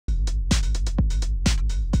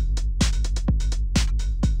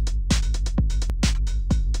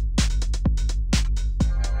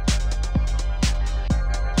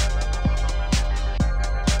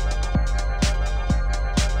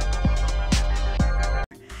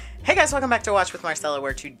Hey guys, welcome back to Watch with Marcella,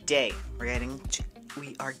 where today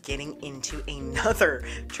we are getting into another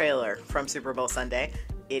trailer from Super Bowl Sunday.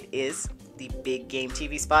 It is the big game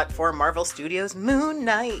TV spot for Marvel Studios' Moon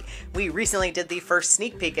Knight. We recently did the first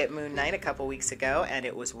sneak peek at Moon Knight a couple weeks ago, and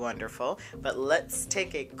it was wonderful. But let's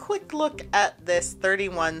take a quick look at this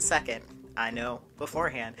 31-second. I know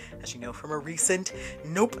beforehand, as you know from a recent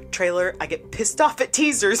Nope trailer, I get pissed off at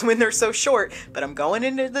teasers when they're so short, but I'm going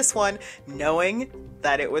into this one knowing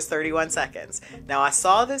that it was 31 seconds. Now I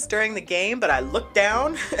saw this during the game, but I looked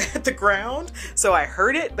down at the ground, so I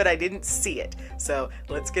heard it, but I didn't see it. So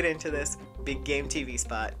let's get into this big game TV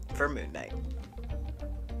spot for Moon Knight.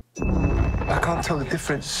 I can't tell the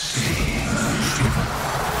difference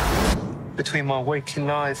between my waking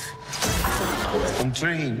life and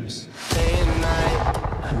dreams.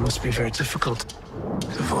 It must be very difficult.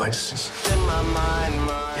 The voices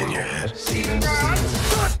in your head.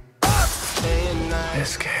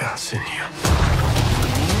 There's chaos in you.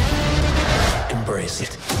 Embrace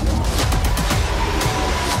it.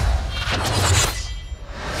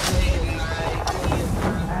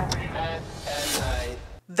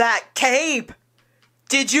 That cape!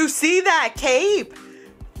 Did you see that cape?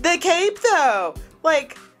 The cape though!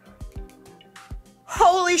 Like,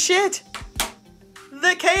 holy shit!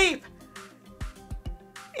 The cape!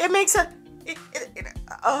 It makes a...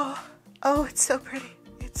 Oh, it's so pretty.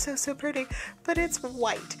 It's so pretty. But it's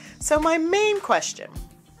white. So my main question,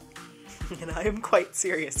 and I am quite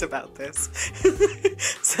serious about this,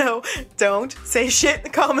 so don't say shit in the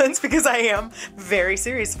comments because I am very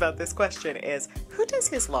serious about this question, is who does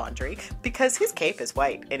his laundry? Because his cape is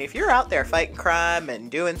white, and if you're out there fighting crime and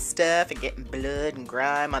doing stuff and getting blood and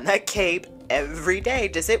grime on that cape every day,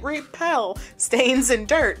 does it repel stains and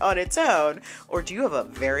dirt on its own, or do you have a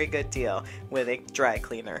very good deal with a dry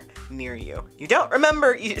cleaner near you? You don't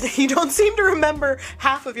remember, you don't seem to remember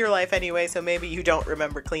half of your life anyway, so maybe you don't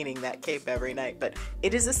remember cleaning that cape every night, but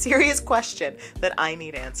it is a serious question that I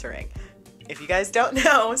need answering. If you guys don't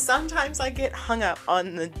know, sometimes I get hung up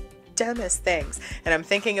on the dumbest things, and I'm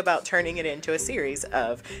thinking about turning it into a series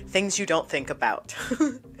of things you don't think about.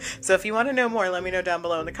 So if you want to know more, let me know down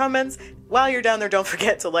below in the comments. While you're down there, don't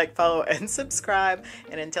forget to like, follow, and subscribe.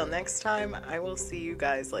 And until next time, I will see you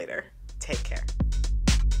guys later. Take care.